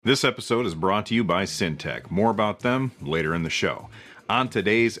This episode is brought to you by Syntec. More about them later in the show. On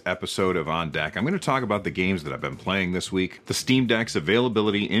today's episode of On Deck, I'm going to talk about the games that I've been playing this week, the Steam Deck's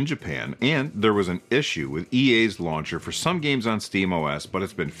availability in Japan, and there was an issue with EA's launcher for some games on SteamOS, but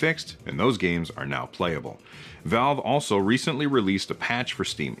it's been fixed, and those games are now playable. Valve also recently released a patch for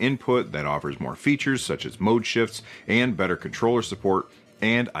Steam Input that offers more features such as mode shifts and better controller support,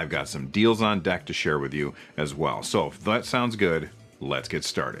 and I've got some deals on deck to share with you as well. So if that sounds good, let's get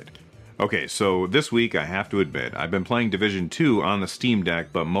started. Okay, so this week I have to admit, I've been playing Division 2 on the Steam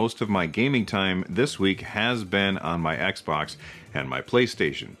Deck, but most of my gaming time this week has been on my Xbox and my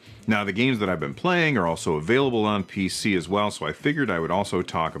PlayStation. Now, the games that I've been playing are also available on PC as well, so I figured I would also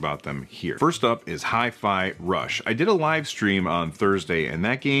talk about them here. First up is Hi-Fi Rush. I did a live stream on Thursday, and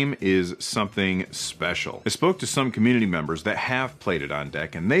that game is something special. I spoke to some community members that have played it on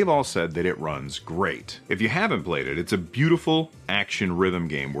deck, and they've all said that it runs great. If you haven't played it, it's a beautiful action rhythm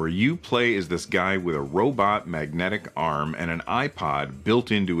game where you play as this guy with a robot magnetic arm and an iPod built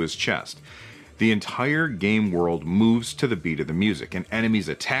into his chest. The entire game world moves to the beat of the music, and enemies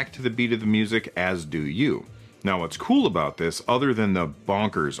attack to the beat of the music, as do you. Now, what's cool about this, other than the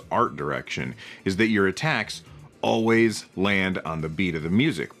bonkers art direction, is that your attacks always land on the beat of the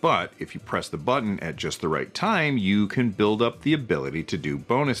music, but if you press the button at just the right time, you can build up the ability to do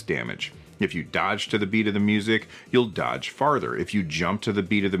bonus damage. If you dodge to the beat of the music, you'll dodge farther. If you jump to the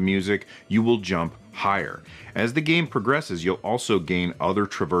beat of the music, you will jump higher. As the game progresses, you'll also gain other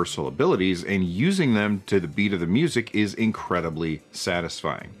traversal abilities, and using them to the beat of the music is incredibly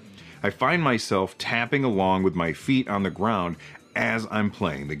satisfying. I find myself tapping along with my feet on the ground as I'm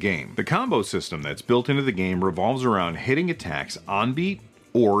playing the game. The combo system that's built into the game revolves around hitting attacks on beat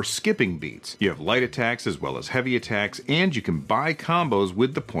or skipping beats. You have light attacks as well as heavy attacks, and you can buy combos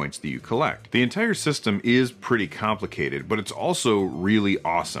with the points that you collect. The entire system is pretty complicated, but it's also really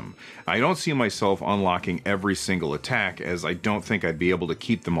awesome. I don't see myself unlocking every single attack, as I don't think I'd be able to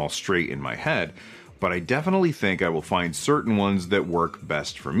keep them all straight in my head, but I definitely think I will find certain ones that work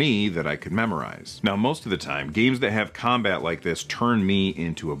best for me that I could memorize. Now, most of the time, games that have combat like this turn me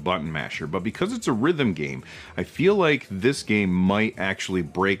into a button masher, but because it's a rhythm game, I feel like this game might actually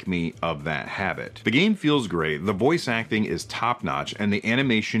break me of that habit. The game feels great, the voice acting is top-notch, and the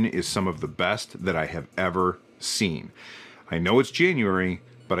animation is some of the best that I have ever seen. I know it's January,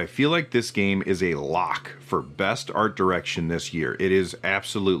 but I feel like this game is a lock for best art direction this year. It is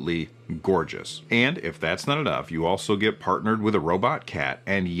absolutely gorgeous. And if that's not enough, you also get partnered with a robot cat,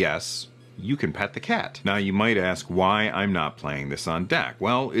 and yes, you can pet the cat. Now you might ask why I'm not playing this on deck.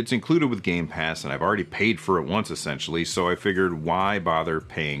 Well, it's included with Game Pass, and I've already paid for it once essentially, so I figured why bother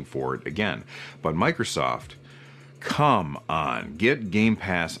paying for it again? But Microsoft, come on, get Game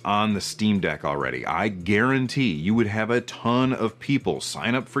Pass on the Steam Deck already. I guarantee you would have a ton of people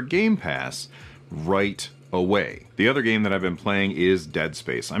sign up for Game Pass right away. The other game that I've been playing is Dead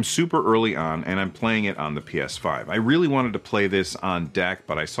Space. I'm super early on, and I'm playing it on the PS5. I really wanted to play this on deck,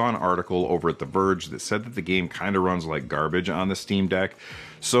 but I saw an article over at The Verge that said that the game kind of runs like garbage on the Steam Deck,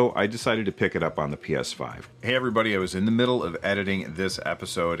 so I decided to pick it up on the PS5. Hey everybody, I was in the middle of editing this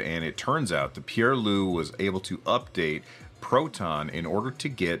episode, and it turns out that Pierre Lou was able to update Proton in order to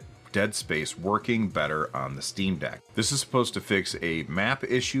get Dead Space working better on the Steam Deck. This is supposed to fix a map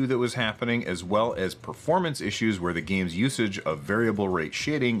issue that was happening, as well as performance issues where the game's usage of variable rate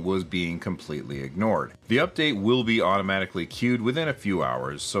shading was being completely ignored. The update will be automatically queued within a few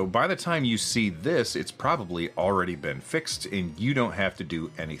hours, so by the time you see this, it's probably already been fixed and you don't have to do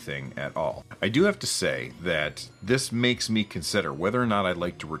anything at all. I do have to say that this makes me consider whether or not I'd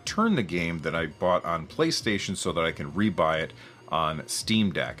like to return the game that I bought on PlayStation so that I can rebuy it on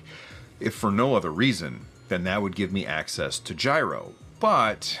Steam Deck. If for no other reason, then that would give me access to Gyro.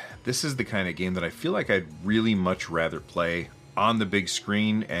 But this is the kind of game that I feel like I'd really much rather play on the big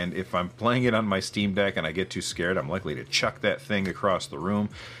screen, and if I'm playing it on my Steam Deck and I get too scared, I'm likely to chuck that thing across the room.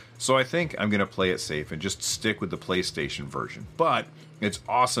 So I think I'm going to play it safe and just stick with the PlayStation version. But it's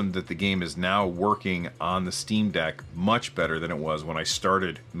awesome that the game is now working on the Steam Deck much better than it was when I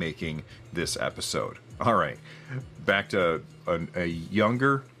started making this episode. All right, back to a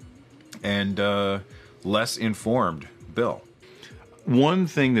younger and less informed Bill. One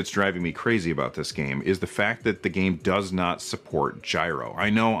thing that's driving me crazy about this game is the fact that the game does not support gyro. I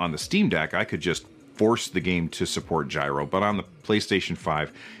know on the Steam Deck I could just force the game to support gyro, but on the PlayStation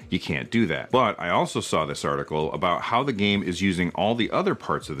 5 you can't do that. But I also saw this article about how the game is using all the other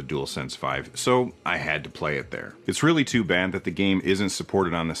parts of the DualSense 5, so I had to play it there. It's really too bad that the game isn't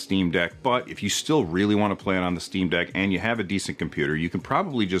supported on the Steam Deck, but if you still really want to play it on the Steam Deck and you have a decent computer, you can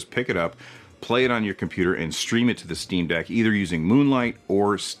probably just pick it up, play it on your computer, and stream it to the Steam Deck either using Moonlight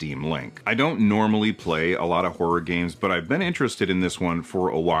or Steam Link. I don't normally play a lot of horror games, but I've been interested in this one for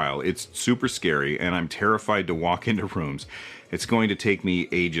a while. It's super scary, and I'm terrified to walk into rooms. It's going to take me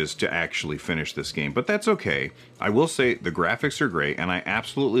ages to actually finish this game, but that's okay. I will say the graphics are great, and I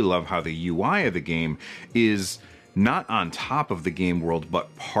absolutely love how the UI of the game is not on top of the game world,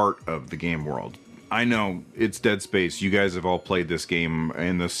 but part of the game world. I know, it's Dead Space. You guys have all played this game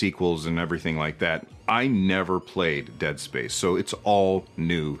and the sequels and everything like that. I never played Dead Space, so it's all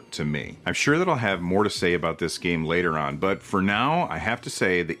new to me. I'm sure that I'll have more to say about this game later on, but for now, I have to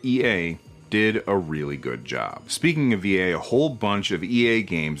say the EA did a really good job. Speaking of EA, a whole bunch of EA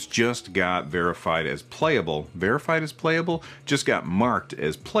games just got verified as playable. Verified as playable? Just got marked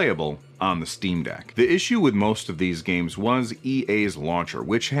as playable on the Steam Deck. The issue with most of these games was EA's launcher,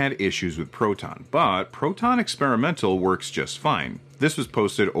 which had issues with Proton, but Proton Experimental works just fine. This was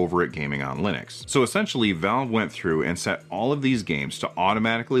posted over at Gaming on Linux. So essentially, Valve went through and set all of these games to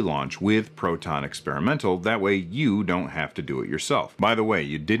automatically launch with Proton Experimental. That way you don't have to do it yourself. By the way,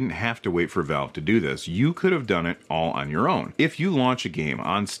 you didn't have to wait for Valve to do this. You could have done it all on your own. If you launch a game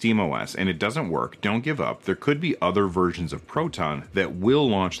on SteamOS and it doesn't work, don't give up. There could be other versions of Proton that will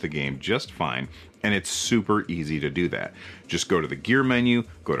launch the game just fine, and it's super easy to do that. Just go to the gear menu,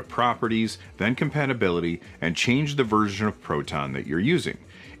 go to properties, then compatibility, and change the version of Proton that you're using.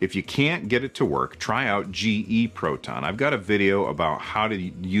 If you can't get it to work, try out GE Proton. I've got a video about how to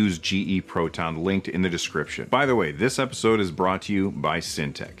use GE Proton linked in the description. By the way, this episode is brought to you by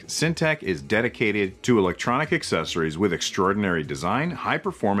Syntec. Syntec is dedicated to electronic accessories with extraordinary design, high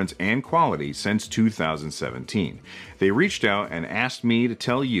performance, and quality since 2017. They reached out and asked me to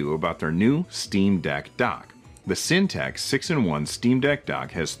tell you about their new Steam Deck dock. The Syntec 6-in-1 Steam Deck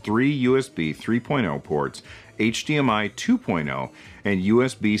dock has 3 USB 3.0 ports, HDMI 2.0, and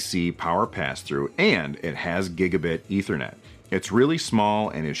USB-C power pass-through, and it has gigabit Ethernet. It's really small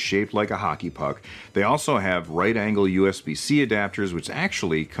and is shaped like a hockey puck. They also have right-angle USB-C adapters, which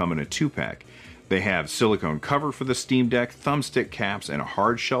actually come in a 2-pack. They have silicone cover for the Steam Deck, thumbstick caps, and a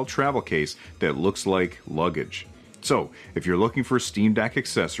hard shell travel case that looks like luggage. So, if you're looking for Steam Deck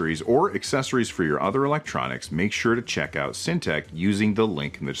accessories or accessories for your other electronics, make sure to check out Syntec using the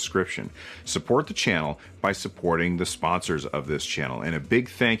link in the description. Support the channel by supporting the sponsors of this channel, and a big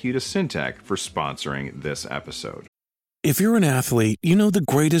thank you to Syntec for sponsoring this episode. If you're an athlete, you know the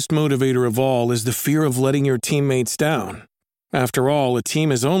greatest motivator of all is the fear of letting your teammates down. After all, a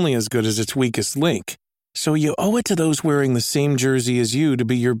team is only as good as its weakest link. So you owe it to those wearing the same jersey as you to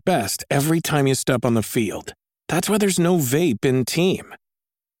be your best every time you step on the field. That's why there's no vape in Team.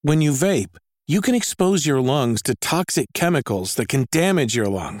 When you vape, you can expose your lungs to toxic chemicals that can damage your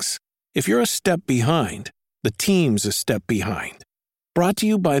lungs. If you're a step behind, the team's a step behind. Brought to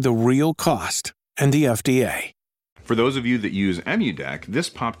you by The Real Cost and the FDA. For those of you that use EmuDeck, this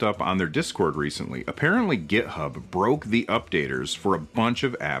popped up on their Discord recently. Apparently GitHub broke the updaters for a bunch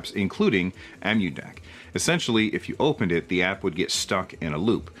of apps, including EmuDeck. Essentially, if you opened it, the app would get stuck in a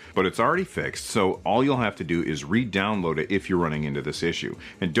loop. But it's already fixed, so all you'll have to do is re-download it if you're running into this issue.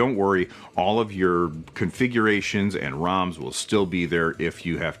 And don't worry, all of your configurations and ROMs will still be there if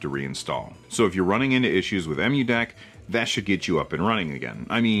you have to reinstall. So if you're running into issues with EmuDeck, that should get you up and running again.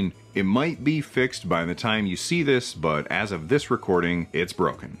 I mean, it might be fixed by the time you see this, but as of this recording, it's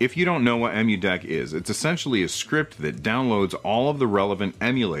broken. If you don't know what EmuDeck is, it's essentially a script that downloads all of the relevant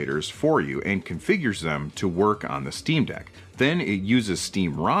emulators for you and configures them to work on the Steam Deck. Then it uses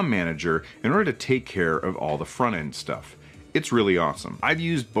Steam ROM Manager in order to take care of all the front-end stuff. It's really awesome. I've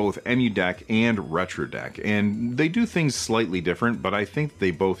used both EmuDeck and RetroDeck, and they do things slightly different, but I think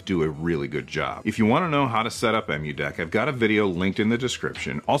they both do a really good job. If you want to know how to set up EmuDeck, I've got a video linked in the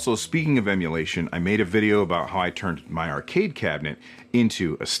description. Also, speaking of emulation, I made a video about how I turned my arcade cabinet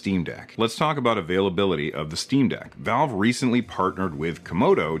into a Steam Deck. Let's talk about availability of the Steam Deck. Valve recently partnered with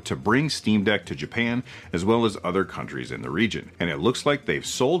Komodo to bring Steam Deck to Japan as well as other countries in the region, and it looks like they've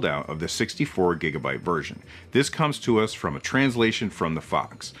sold out of the 64GB version. This comes to us from a translation from The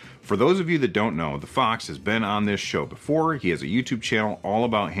Fox. For those of you that don't know, The Fox has been on this show before. He has a YouTube channel all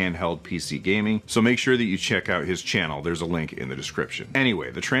about handheld PC gaming, so make sure that you check out his channel. There's a link in the description.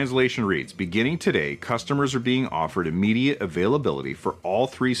 Anyway, the translation reads, beginning today, customers are being offered immediate availability for all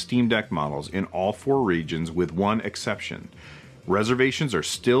 3 Steam Deck models in all 4 regions with one exception. Reservations are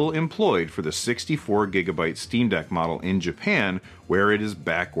still employed for the 64GB Steam Deck model in Japan, where it is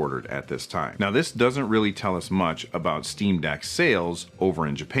backordered at this time. Now, this doesn't really tell us much about Steam Deck sales over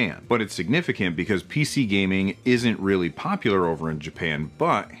in Japan, but it's significant because PC gaming isn't really popular over in Japan,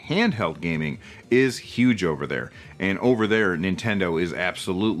 but handheld gaming is huge over there. And over there, Nintendo is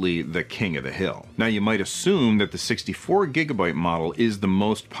absolutely the king of the hill. Now, you might assume that the 64GB model is the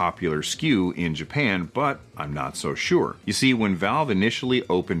most popular SKU in Japan, but I'm not so sure. You see, when Valve initially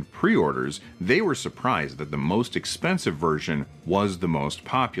opened pre-orders, they were surprised that the most expensive version was the most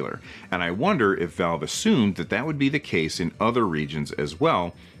popular. And I wonder if Valve assumed that that would be the case in other regions as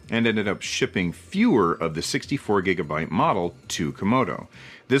well, and ended up shipping fewer of the 64GB model to Komodo.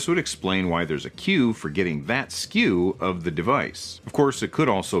 This would explain why there's a queue for getting that SKU of the device. Of course, it could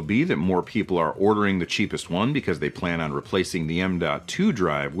also be that more people are ordering the cheapest one because they plan on replacing the M.2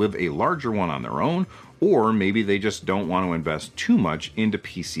 drive with a larger one on their own, or maybe they just don't want to invest too much into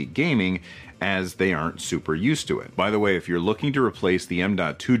PC gaming as they aren't super used to it. By the way, if you're looking to replace the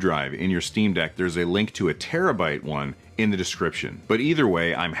M.2 drive in your Steam Deck, there's a link to a terabyte one in the description. But either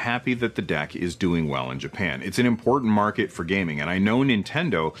way, I'm happy that the deck is doing well in Japan. It's an important market for gaming, and I know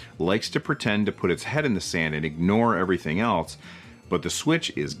Nintendo likes to pretend to put its head in the sand and ignore everything else, but the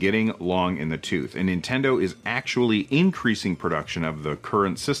Switch is getting long in the tooth, and Nintendo is actually increasing production of the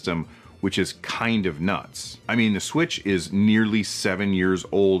current system, which is kind of nuts. I mean, the Switch is nearly 7 years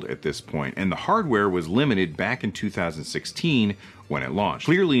old at this point, and the hardware was limited back in 2016 when it launched.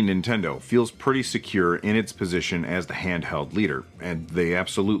 Clearly, Nintendo feels pretty secure in its position as the handheld leader, and they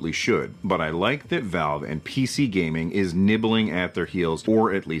absolutely should. But I like that Valve and PC gaming is nibbling at their heels,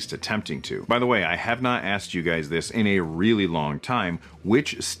 or at least attempting to. By the way, I have not asked you guys this in a really long time.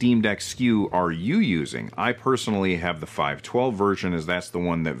 Which Steam Deck SKU are you using? I personally have the 512 version, as that's the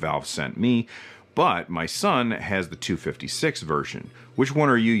one that Valve sent me, but my son has the 256 version. Which one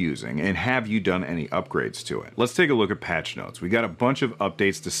are you using, and have you done any upgrades to it? Let's take a look at patch notes. We got a bunch of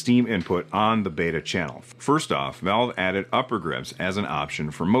updates to Steam Input on the beta channel. First off, Valve added upper grips as an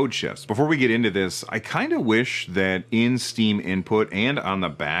option for mode shifts. Before we get into this, I kind of wish that in Steam Input and on the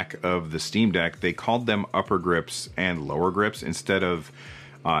back of the Steam Deck, they called them upper grips and lower grips instead of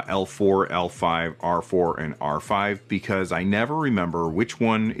L4, L5, R4, and R5, because I never remember which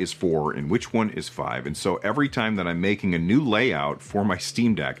one is 4 and which one is 5, and so every time that I'm making a new layout for my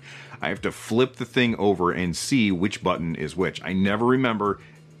Steam Deck, I have to flip the thing over and see which button is which. I never remember,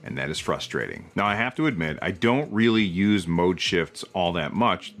 and that is frustrating. Now, I have to admit, I don't really use mode shifts all that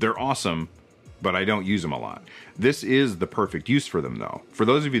much. They're awesome, but I don't use them a lot. This is the perfect use for them, though. For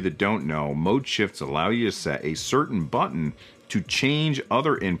those of you that don't know, mode shifts allow you to set a certain button to change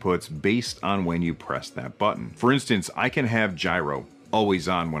other inputs based on when you press that button. For instance, I can have gyro always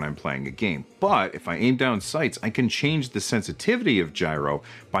on when I'm playing a game, but if I aim down sights, I can change the sensitivity of gyro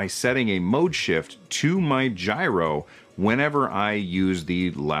by setting a mode shift to my gyro whenever I use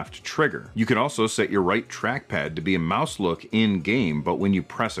the left trigger. You can also set your right trackpad to be a mouse look in game, but when you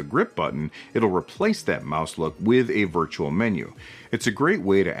press a grip button, it'll replace that mouse look with a virtual menu. It's a great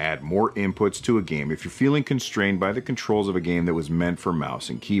way to add more inputs to a game if you're feeling constrained by the controls of a game that was meant for mouse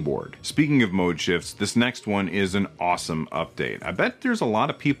and keyboard. Speaking of mode shifts, this next one is an awesome update. I bet there's a lot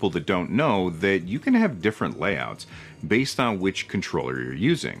of people that don't know that you can have different layouts based on which controller you're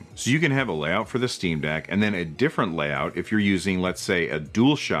using. So you can have a layout for the Steam Deck and then a different layout if you're using, let's say, a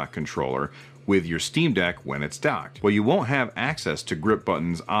DualShock controller with your Steam Deck when it's docked. Well, you won't have access to grip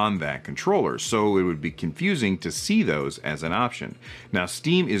buttons on that controller, so it would be confusing to see those as an option. Now,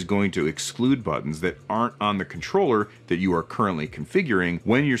 Steam is going to exclude buttons that aren't on the controller that you are currently configuring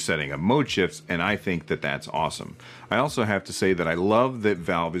when you're setting up mode shifts, and I think that that's awesome. I also have to say that I love that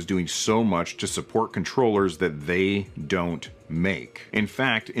Valve is doing so much to support controllers that they don't make. In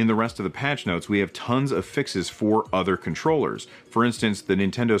fact, in the rest of the patch notes, we have tons of fixes for other controllers. For instance, the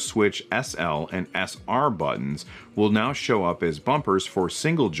Nintendo Switch SL and SR buttons will now show up as bumpers for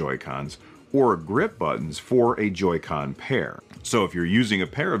single Joy-Cons or grip buttons for a Joy-Con pair. So if you're using a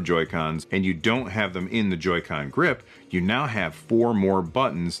pair of Joy-Cons and you don't have them in the Joy-Con grip, you now have 4 more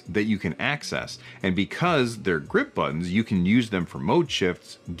buttons that you can access. And because they're grip buttons, you can use them for mode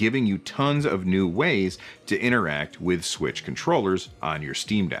shifts, giving you tons of new ways to interact with Switch controllers on your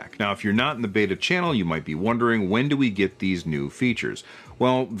Steam Deck. Now, if you're not in the beta channel, you might be wondering, when do we get these new features?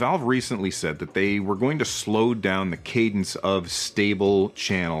 Well, Valve recently said that they were going to slow down the cadence of stable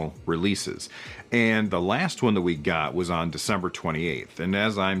channel releases. And the last one that we got was on December 28th. And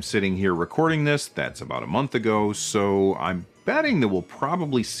as I'm sitting here recording this, that's about a month ago, so I'm betting that we'll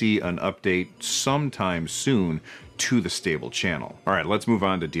probably see an update sometime soon to the stable channel. All right, let's move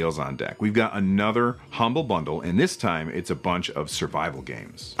on to deals on deck. We've got another Humble Bundle, and this time it's a bunch of survival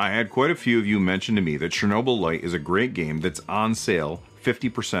games. I had quite a few of you mention to me that Chernobyl Light is a great game that's on sale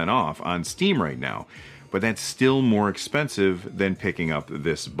 50% off on Steam right now, but that's still more expensive than picking up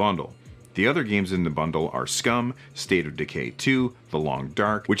this bundle. The other games in the bundle are Scum, State of Decay 2, The Long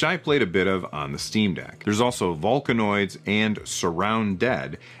Dark, which I played a bit of on the Steam Deck. There's also Volcanoids and Surround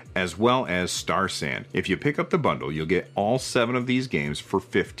Dead, as well as Star Sand. If you pick up the bundle, you'll get all 7 of these games for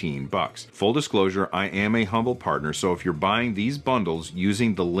 $15. Full disclosure, I am a Humble partner, so if you're buying these bundles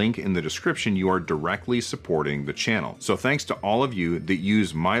using the link in the description, you are directly supporting the channel. So thanks to all of you that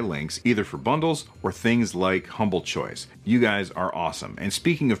use my links, either for bundles or things like Humble Choice. You guys are awesome. And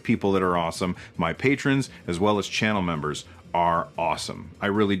speaking of people that are awesome, my patrons, as well as channel members, are awesome. I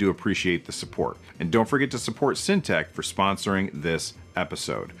really do appreciate the support. And don't forget to support Syntech for sponsoring this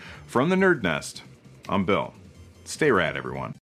episode. From the Nerd Nest, I'm Bill. Stay rad, everyone.